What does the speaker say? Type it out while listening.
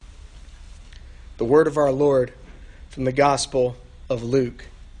The word of our Lord from the Gospel of Luke.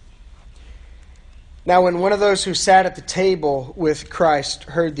 Now when one of those who sat at the table with Christ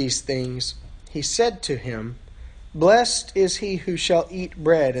heard these things, he said to him, "Blessed is he who shall eat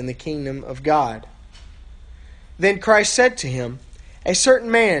bread in the kingdom of God." Then Christ said to him, "A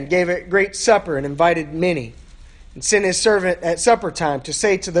certain man gave a great supper and invited many, and sent his servant at supper time to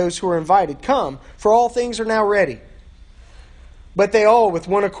say to those who were invited, 'Come, for all things are now ready.' But they all with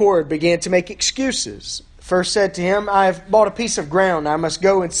one accord began to make excuses. First said to him, 'I have bought a piece of ground, I must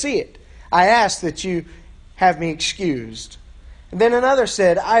go and see it. I ask that you have me excused.' And then another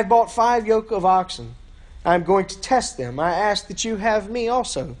said, 'I have bought 5 yoke of oxen. I am going to test them. I ask that you have me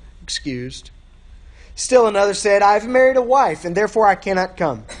also excused.' Still another said, 'I have married a wife, and therefore I cannot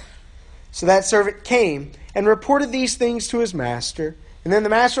come.' So that servant came and reported these things to his master. And then the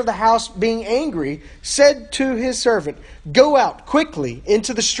master of the house, being angry, said to his servant, 'Go out quickly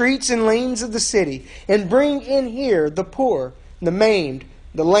into the streets and lanes of the city, and bring in here the poor, the maimed,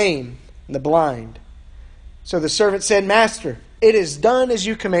 the lame, and the blind.' So the servant said, 'Master, it is done as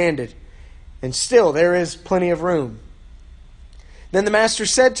you commanded, and still there is plenty of room.' Then the master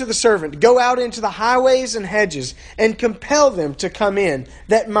said to the servant, 'Go out into the highways and hedges, and compel them to come in,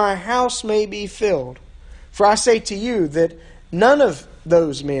 that my house may be filled. For I say to you that none of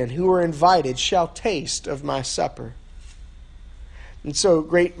those men who were invited shall taste of my supper.' And so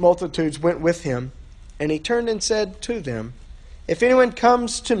great multitudes went with him, and he turned and said to them, 'If anyone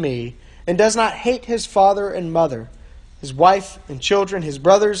comes to me and does not hate his father and mother, his wife and children, his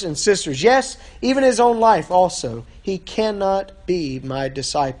brothers and sisters, yes, even his own life also, he cannot be my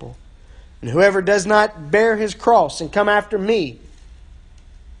disciple. And whoever does not bear his cross and come after me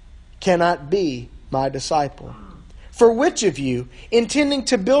cannot be my disciple. For which of you, intending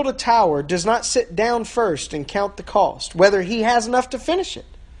to build a tower, does not sit down first and count the cost, whether he has enough to finish it?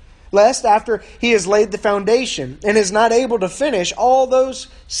 Lest after he has laid the foundation and is not able to finish, all those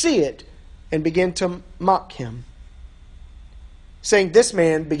see it and begin to mock him, saying, 'This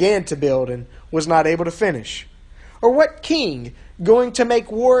man began to build and was not able to finish.' Or what king, going to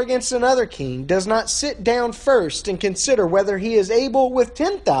make war against another king, does not sit down first and consider whether he is able with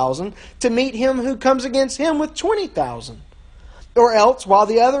 10,000 to meet him who comes against him with 20,000? Or else, while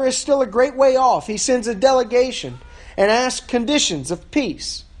the other is still a great way off, he sends a delegation and asks conditions of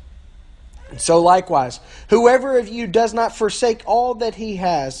peace. And so likewise, whoever of you does not forsake all that he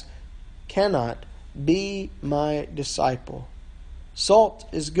has cannot be my disciple. Salt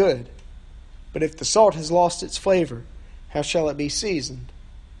is good, but if the salt has lost its flavor, how shall it be seasoned?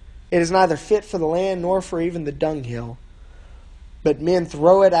 It is neither fit for the land nor for even the dunghill, but men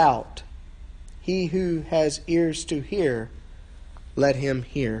throw it out. He who has ears to hear, let him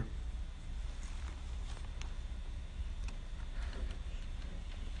hear."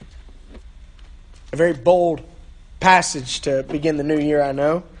 A very bold passage to begin the new year, I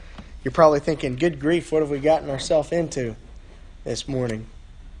know. You're probably thinking, good grief, what have we gotten ourselves into this morning?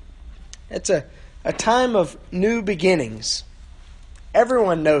 It's a time of new beginnings.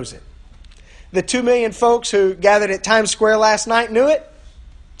 Everyone knows it. The 2 million folks who gathered at Times Square last night knew it.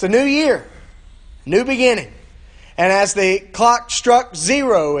 It's a new year, new beginning. And as the clock struck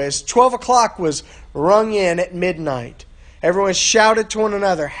 0, as 12 o'clock was rung in at midnight, everyone shouted to one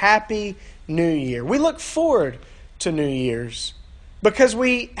another, "Happy New Year." We look forward to New Year's because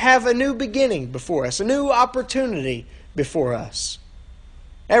we have a new beginning before us, a new opportunity before us.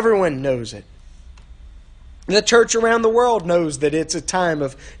 Everyone knows it. The church around the world knows that it's a time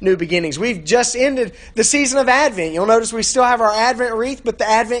of new beginnings. We've just ended the season of Advent. You'll notice we still have our Advent wreath, but the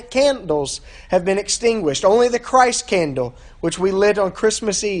Advent candles have been extinguished. Only the Christ candle, which we lit on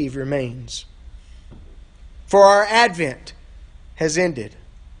Christmas Eve, remains. For our Advent has ended.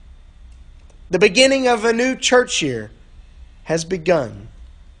 The beginning of a new church year has begun.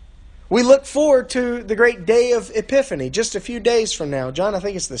 We look forward to the great day of Epiphany just a few days from now. John, I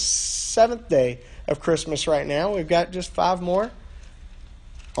think it's the 7th day of Christmas right now. We've got just 5 more.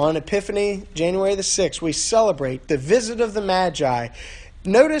 On Epiphany, January the 6th, we celebrate the visit of the Magi.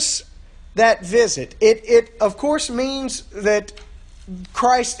 Notice that visit. It of course means that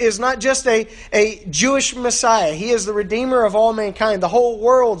Christ is not just a Jewish Messiah. He is the Redeemer of all mankind, the whole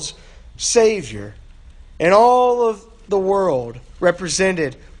world's Savior. And all of the world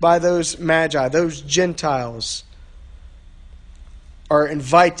represented by those Magi, those Gentiles, are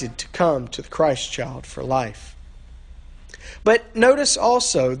invited to come to the Christ child for life. But notice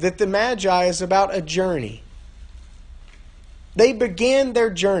also that the Magi is about a journey. They began their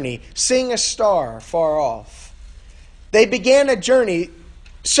journey seeing a star far off. They began a journey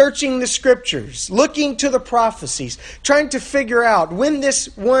searching the Scriptures, looking to the prophecies, trying to figure out when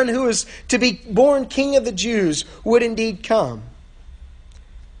this one who is to be born King of the Jews would indeed come.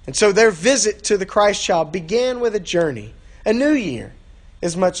 And so their visit to the Christ child began with a journey. A new year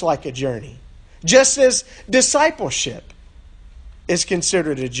is much like a journey, just as discipleship is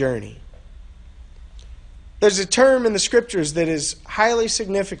considered a journey. There's a term in the Scriptures that is highly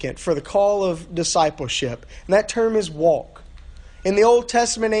significant for the call of discipleship, and that term is walk. In the Old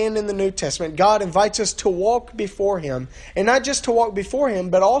Testament and in the New Testament, God invites us to walk before Him, and not just to walk before Him,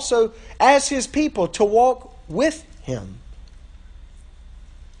 but also as His people to walk with Him.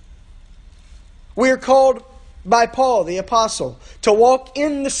 We are called by Paul, the apostle, to walk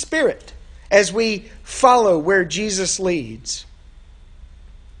in the Spirit as we follow where Jesus leads.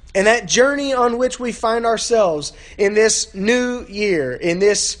 And that journey on which we find ourselves in this new year, in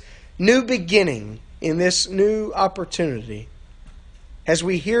this new beginning, in this new opportunity, as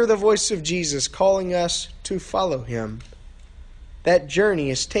we hear the voice of Jesus calling us to follow Him, that journey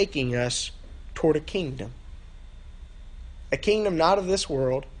is taking us toward a kingdom. A kingdom not of this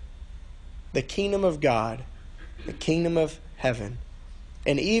world, the kingdom of God, the kingdom of heaven.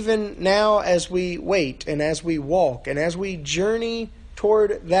 And even now as we wait and as we walk and as we journey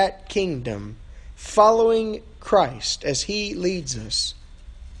toward that kingdom, following Christ as He leads us,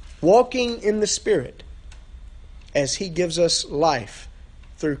 walking in the Spirit as He gives us life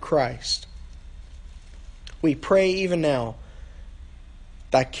through Christ. We pray even now,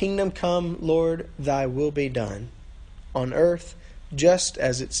 Thy kingdom come, Lord, Thy will be done, on earth just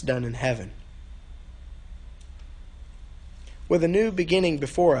as it's done in heaven. With a new beginning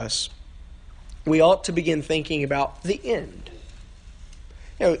before us, we ought to begin thinking about the end.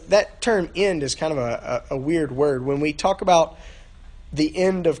 You know, that term end is kind of a weird word. When we talk about the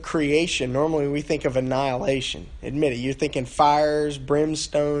end of creation, normally we think of annihilation. Admit it, you're thinking fires,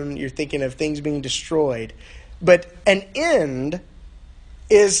 brimstone, you're thinking of things being destroyed. But an end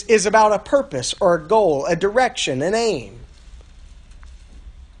is about a purpose or a goal, a direction, an aim.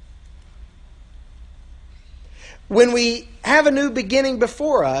 When we have a new beginning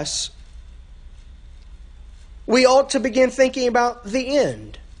before us, we ought to begin thinking about the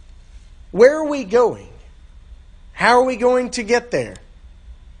end. Where are we going? How are we going to get there?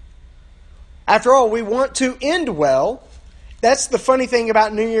 After all, we want to end well. That's the funny thing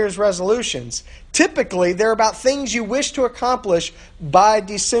about New Year's resolutions. Typically, they're about things you wish to accomplish by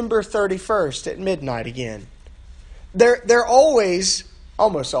December 31st at midnight again. They're always,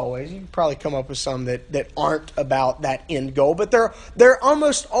 almost always, you can probably come up with some that aren't about that end goal, but they're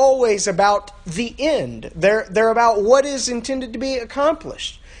almost always about the end. They're about what is intended to be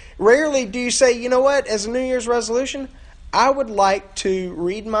accomplished. Rarely do you say, you know what, as a New Year's resolution, I would like to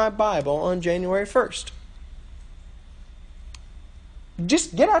read my Bible on January 1st.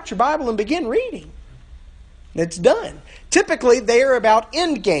 Just get out your Bible and begin reading. It's done. Typically, they are about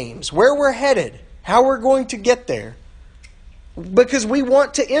end games, where we're headed, how we're going to get there. Because we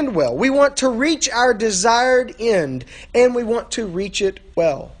want to end well. We want to reach our desired end, and we want to reach it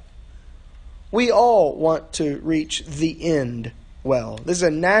well. We all want to reach the end well. This is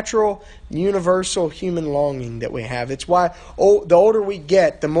a natural, universal human longing that we have. It's why the older we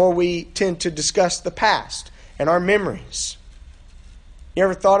get, the more we tend to discuss the past and our memories. You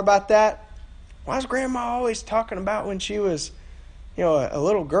ever thought about that? Why is Grandma always talking about when she was, a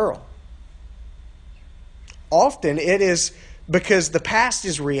little girl? Often it is because the past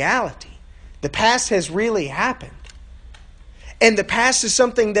is reality. The past has really happened. And the past is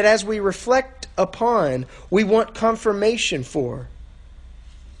something that as we reflect upon, we want confirmation for.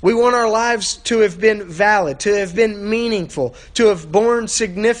 We want our lives to have been valid, to have been meaningful, to have borne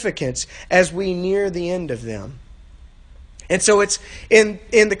significance as we near the end of them. And so it's in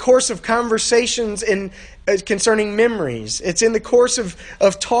the course of conversations concerning memories. It's in the course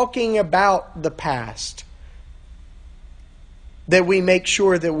of talking about the past that we make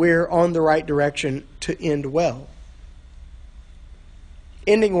sure that we're on the right direction to end well.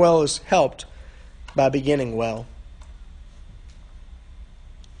 Ending well is helped by beginning well.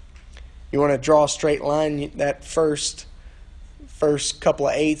 You want to draw a straight line, that first couple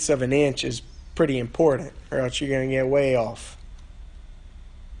of eighths of an inch is pretty important, or else you're going to get way off.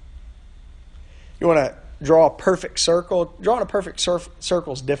 You want to draw a perfect circle. Drawing a perfect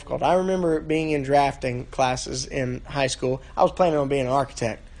circle is difficult. I remember being in drafting classes in high school. I was planning on being an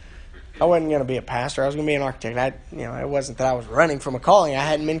architect. I wasn't going to be a pastor. I was going to be an architect. It wasn't that I was running from a calling. I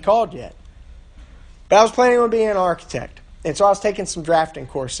hadn't been called yet. But I was planning on being an architect. And so I was taking some drafting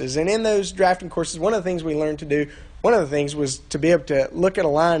courses. And in those drafting courses, one of the things we learned to do, one of the things was to be able to look at a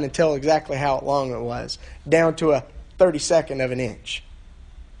line and tell exactly how long it was, down to a 32nd of an inch.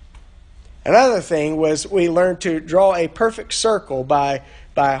 Another thing was we learned to draw a perfect circle by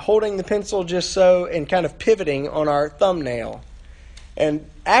holding the pencil just so and kind of pivoting on our thumbnail. And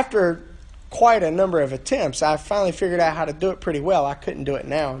after quite a number of attempts, I finally figured out how to do it pretty well. I couldn't do it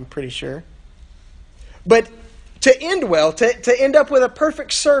now, I'm pretty sure. But to end well, to end up with a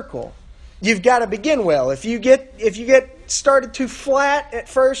perfect circle, you've got to begin well. If you get started too flat at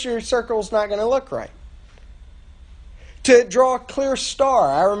first, your circle's not going to look right. To draw a clear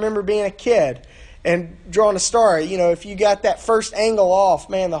star, I remember being a kid and drawing a star. If you got that first angle off,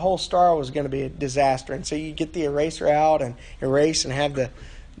 man, the whole star was going to be a disaster. And so you get the eraser out and erase and have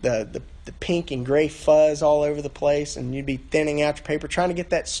the pink and gray fuzz all over the place, and you'd be thinning out your paper trying to get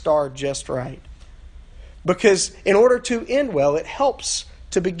that star just right. Because in order to end well, it helps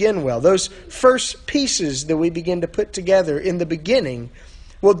to begin well. Those first pieces that we begin to put together in the beginning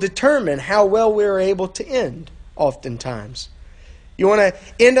will determine how well we're able to end, oftentimes. You want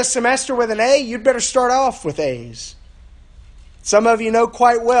to end a semester with an A, you'd better start off with A's. Some of you know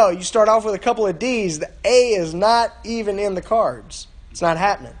quite well, you start off with a couple of D's, the A is not even in the cards. It's not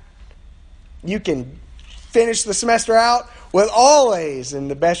happening. You can finish the semester out with all A's, and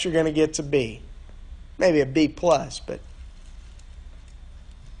the best you're going to get to B. Maybe a B plus, but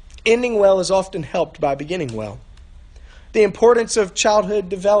ending well is often helped by beginning well. The importance of childhood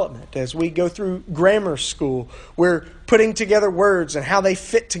development. As we go through grammar school, we're putting together words and how they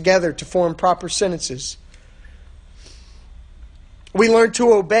fit together to form proper sentences. We learn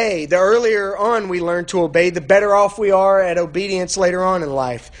to obey. The earlier on we learn to obey, the better off we are at obedience later on in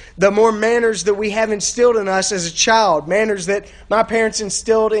life. The more manners that we have instilled in us as a child, manners that my parents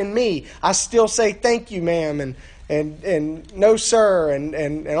instilled in me. I still say thank you, ma'am, and no, sir,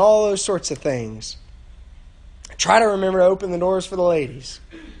 and all those sorts of things. Try to remember to open the doors for the ladies.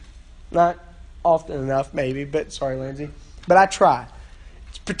 Not often enough, maybe, but sorry, Lindsay. But I try.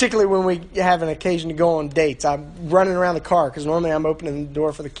 Particularly when we have an occasion to go on dates. I'm running around the car because normally I'm opening the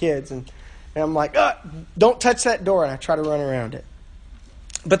door for the kids. And I'm like, don't touch that door. And I try to run around it.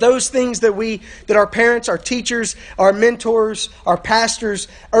 But those things that our parents, our teachers, our mentors, our pastors,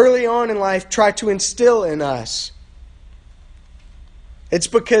 early on in life try to instill in us. It's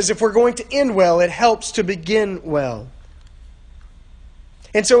because if we're going to end well, it helps to begin well.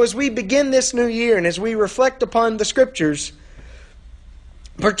 And so as we begin this new year and as we reflect upon the Scriptures,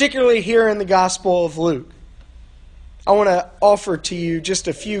 particularly here in the Gospel of Luke, I want to offer to you just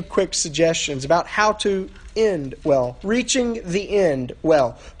a few quick suggestions about how to end well, reaching the end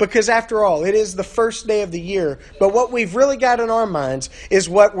well. Because after all, it is the first day of the year, but what we've really got in our minds is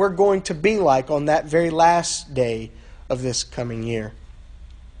what we're going to be like on that very last day of this coming year.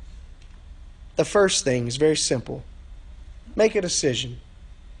 The first thing is very simple. Make a decision.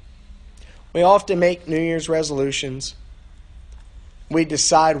 We often make New Year's resolutions. We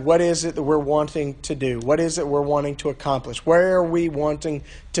decide what is it that we're wanting to do. What is it we're wanting to accomplish? Where are we wanting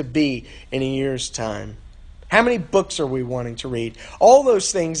to be in a year's time? How many books are we wanting to read? All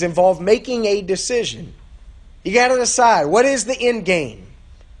those things involve making a decision. You got to decide, what is the end game?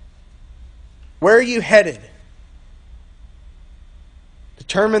 Where are you headed?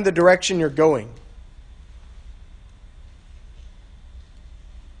 Determine the direction you're going.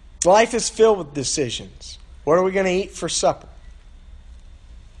 Life is filled with decisions. What are we going to eat for supper?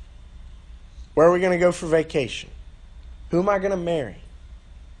 Where are we going to go for vacation? Who am I going to marry?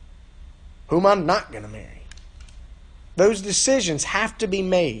 Who am I not going to marry? Those decisions have to be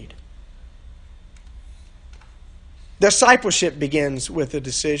made. Discipleship begins with a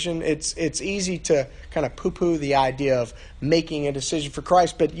decision. It's easy to kind of poo-poo the idea of making a decision for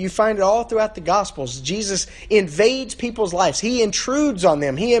Christ, but you find it all throughout the Gospels. Jesus invades people's lives. He intrudes on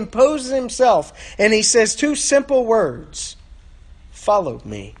them. He imposes himself, and he says two simple words: follow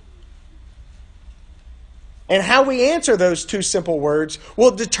me. And how we answer those two simple words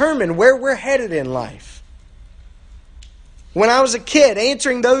will determine where we're headed in life. When I was a kid,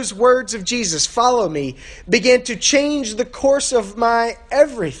 answering those words of Jesus, follow me, began to change the course of my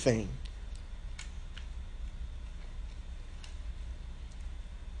everything.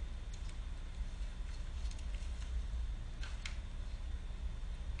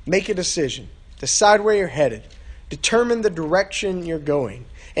 Make a decision. Decide where you're headed. Determine the direction you're going.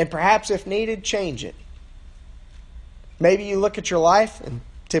 And perhaps, if needed, change it. Maybe you look at your life, and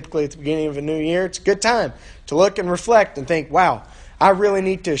typically at the beginning of a new year, it's a good time to look and reflect and think, wow, I really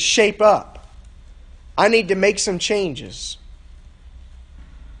need to shape up. I need to make some changes.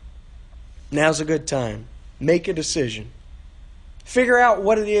 Now's a good time. Make a decision. Figure out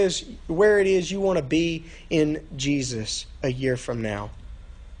what it is, where it is you want to be in Jesus a year from now.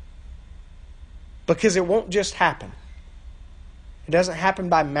 Because it won't just happen. It doesn't happen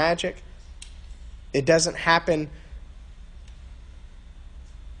by magic. It doesn't happen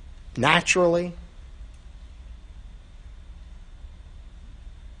naturally.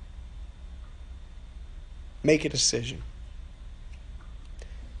 Make a decision.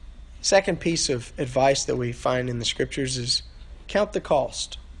 Second piece of advice that we find in the Scriptures is count the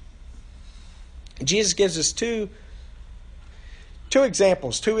cost. Jesus gives us two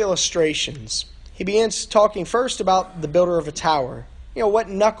examples, two illustrations. He begins talking first about the builder of a tower. You know, what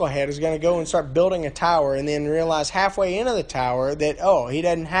knucklehead is going to go and start building a tower and then realize halfway into the tower that, he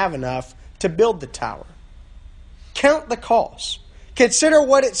doesn't have enough to build the tower? Count the cost. Consider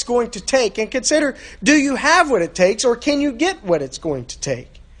what it's going to take, and consider, do you have what it takes, or can you get what it's going to take?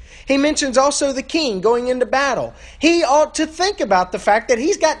 He mentions also the king going into battle. He ought to think about the fact that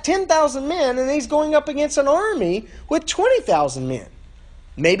he's got 10,000 men and he's going up against an army with 20,000 men.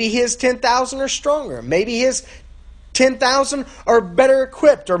 Maybe his 10,000 are stronger. Maybe his 10,000 are better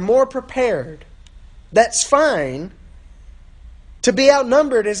equipped or more prepared. That's fine. To be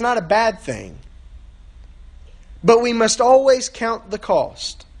outnumbered is not a bad thing. But we must always count the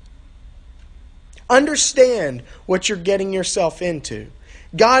cost. Understand what you're getting yourself into.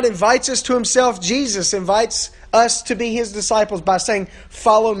 God invites us to Himself. Jesus invites us to be His disciples by saying,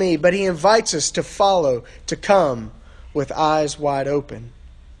 follow me. But He invites us to follow, to come with eyes wide open.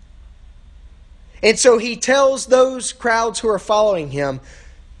 And so He tells those crowds who are following Him,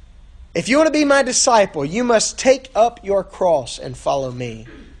 if you want to be my disciple, you must take up your cross and follow me.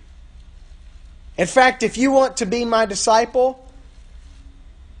 In fact, if you want to be my disciple,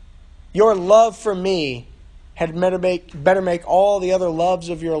 your love for me had better make all the other loves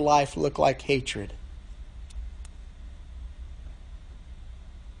of your life look like hatred.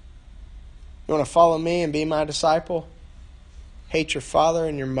 You want to follow me and be my disciple? Hate your father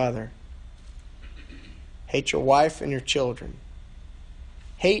and your mother. Hate your wife and your children.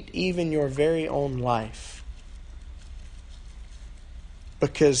 Hate even your very own life.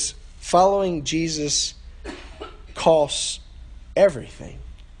 Because following Jesus costs everything.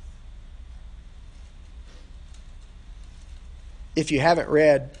 If you haven't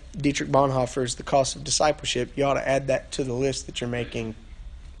read Dietrich Bonhoeffer's The Cost of Discipleship, you ought to add that to the list that you're making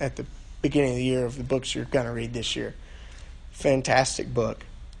at the beginning of the year of the books you're going to read this year. Fantastic book.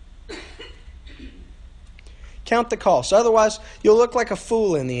 Count the cost. Otherwise, you'll look like a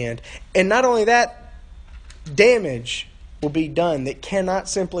fool in the end. And not only that, damage will be done that cannot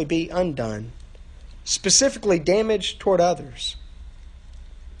simply be undone. Specifically, damage toward others.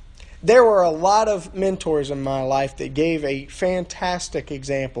 There were a lot of mentors in my life that gave a fantastic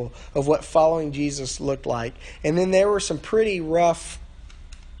example of what following Jesus looked like. And then there were some pretty rough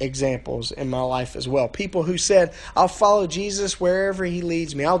examples in my life as well. People who said, I'll follow Jesus wherever He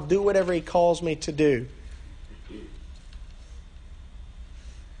leads me. I'll do whatever He calls me to do.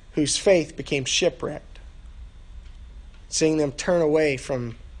 Whose faith became shipwrecked. Seeing them turn away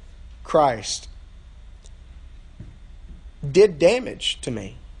from Christ did damage to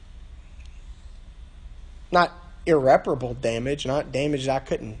me. Not irreparable damage, not damage I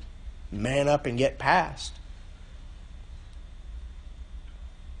couldn't man up and get past.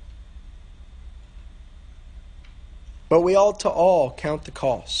 But we ought to all count the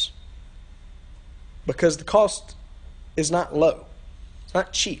cost. Because the cost is not low. It's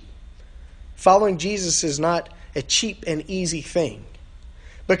not cheap. Following Jesus is not a cheap and easy thing.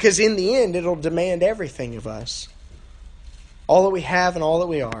 Because in the end, it'll demand everything of us. All that we have and all that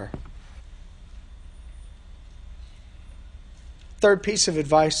we are. Third piece of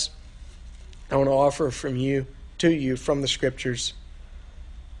advice I want to offer to you from the Scriptures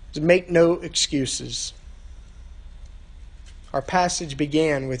is make no excuses. Our passage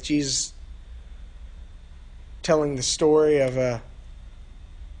began with Jesus telling the story of a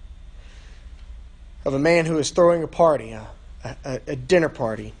man who was throwing a party, a dinner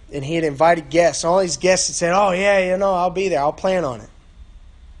party, and he had invited guests. All these guests had said, "Oh yeah, I'll be there. I'll plan on it.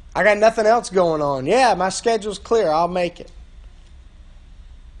 I got nothing else going on. Yeah, my schedule's clear. I'll make it."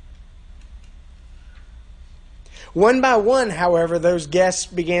 One by one, however, those guests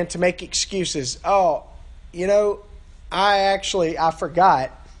began to make excuses. I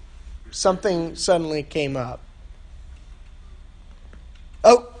forgot. Something suddenly came up.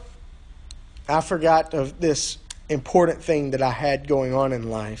 I forgot of this important thing that I had going on in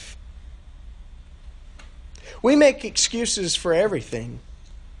life. We make excuses for everything,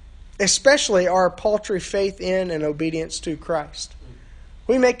 especially our paltry faith in and obedience to Christ.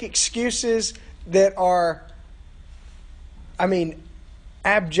 We make excuses that are,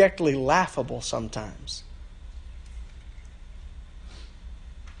 abjectly laughable sometimes.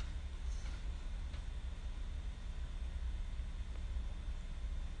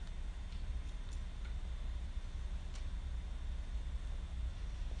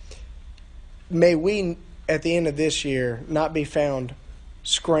 may we, at the end of this year, not be found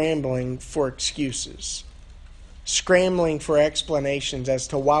scrambling for excuses, scrambling for explanations as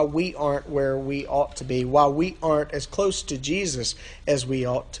to why we aren't where we ought to be, why we aren't as close to Jesus as we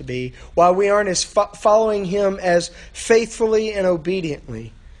ought to be, why we aren't as following Him as faithfully and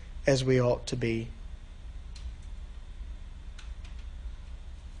obediently as we ought to be.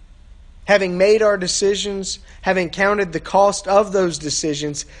 Having made our decisions, having counted the cost of those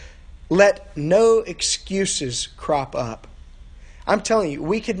decisions, let no excuses crop up. I'm telling you,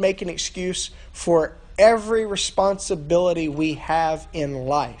 we could make an excuse for every responsibility we have in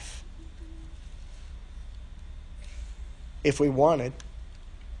life if we wanted.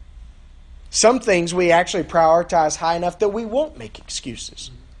 Some things we actually prioritize high enough that we won't make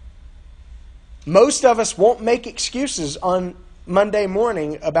excuses. Most of us won't make excuses on Monday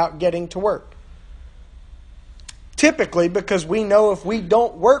morning about getting to work. Typically because we know if we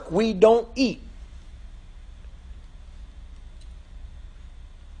don't work, we don't eat.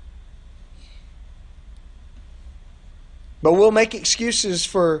 But we'll make excuses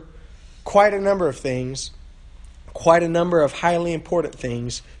for quite a number of things, quite a number of highly important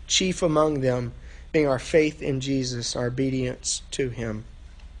things, chief among them being our faith in Jesus, our obedience to Him.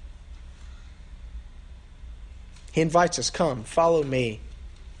 He invites us, come, follow me.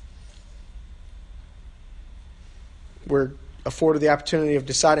 We're afforded the opportunity of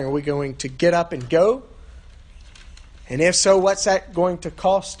deciding, are we going to get up and go? And if so, what's that going to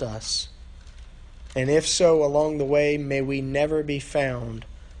cost us? And if so, along the way, may we never be found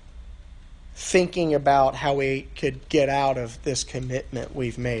thinking about how we could get out of this commitment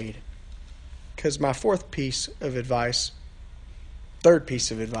we've made. Because my fourth piece of advice, what do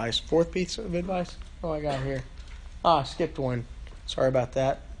I got here? I skipped one. Sorry about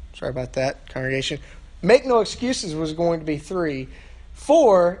that, congregation. Make no excuses was going to be 3.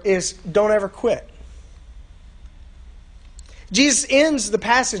 4 is don't ever quit. Jesus ends the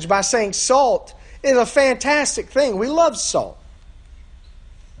passage by saying salt is a fantastic thing. We love salt.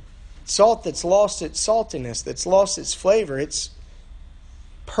 Salt that's lost its saltiness, that's lost its flavor. It's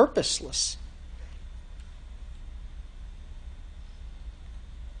purposeless.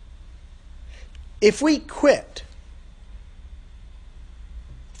 If we quit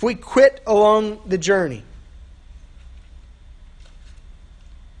along the journey,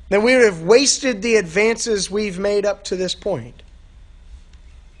 then we would have wasted the advances we've made up to this point.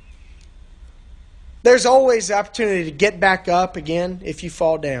 There's always the opportunity to get back up again if you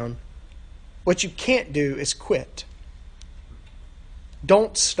fall down. What you can't do is quit.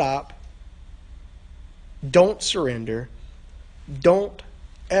 Don't stop. Don't surrender. Don't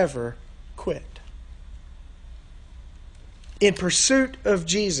ever quit. In pursuit of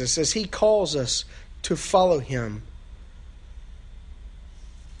Jesus, as He calls us to follow Him,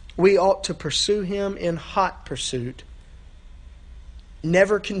 we ought to pursue Him in hot pursuit,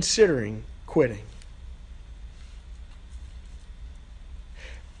 never considering quitting.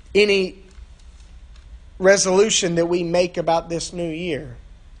 Any resolution that we make about this new year,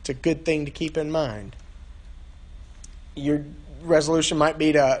 it's a good thing to keep in mind. Your resolution might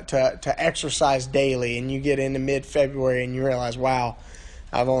be to exercise daily, and you get into mid-February and you realize, wow,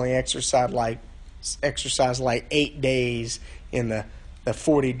 I've only exercised like 8 days in the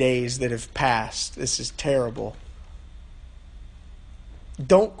 40 days that have passed. This is terrible.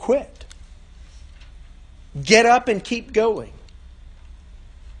 Don't quit. Get up and keep going.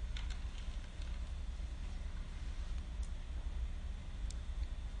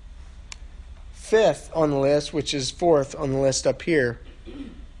 Fifth on the list, which is fourth on the list up here,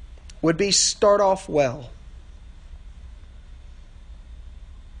 would be start off well.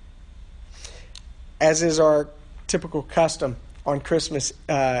 As is our typical custom on Christmas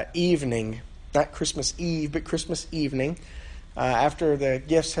evening, not Christmas Eve, but Christmas evening, after the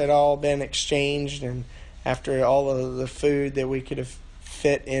gifts had all been exchanged and after all of the food that we could have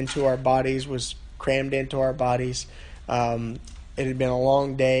fit into our bodies was crammed into our bodies, it had been a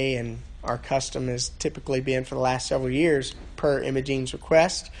long day, and our custom has typically been for the last several years, per Imogene's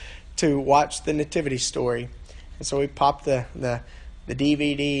request, to watch the Nativity Story. And so we popped the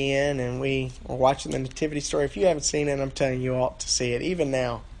DVD in, and we were watching the Nativity Story. If you haven't seen it, I'm telling you, you ought to see it. Even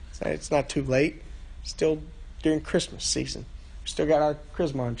now, it's not too late. Still during Christmas season. We still got our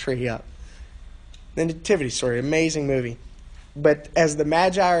Christmas tree up. The Nativity Story, amazing movie. But as the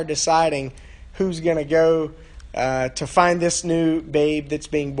Magi are deciding who's going to go to find this new babe that's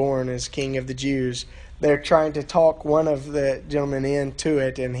being born as King of the Jews, they're trying to talk one of the gentlemen into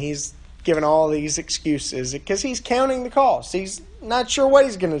it, and he's giving all these excuses because he's counting the cost. He's not sure what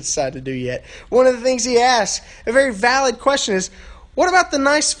he's going to decide to do yet. One of the things he asks, a very valid question, is, What about the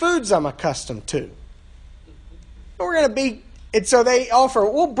nice foods I'm accustomed to? We're going to be, and so they offer,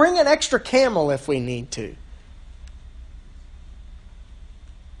 we'll bring an extra camel if we need to.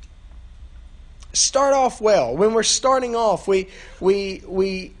 Start off well. When we're starting off, we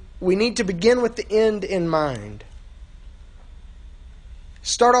need to begin with the end in mind.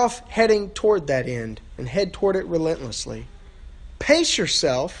 Start off heading toward that end and head toward it relentlessly. Pace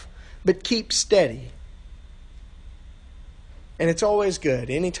yourself, but keep steady. And it's always good,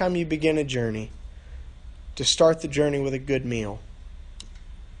 anytime you begin a journey, to start the journey with a good meal.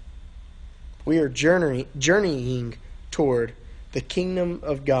 We are journeying toward the kingdom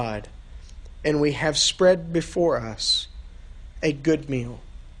of God, and we have spread before us a good meal,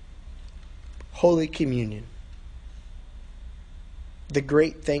 Holy Communion, the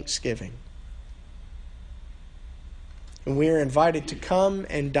great Thanksgiving. And we are invited to come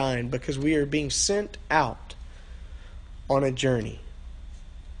and dine because we are being sent out on a journey.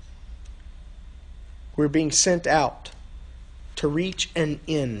 We're being sent out to reach an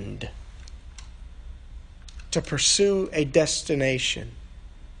end, to pursue a destination.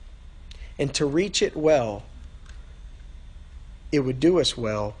 And to reach it well, it would do us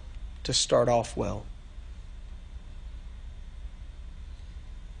well to start off well.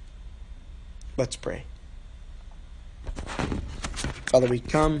 Let's pray. Father, we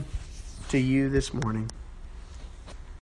come to you this morning.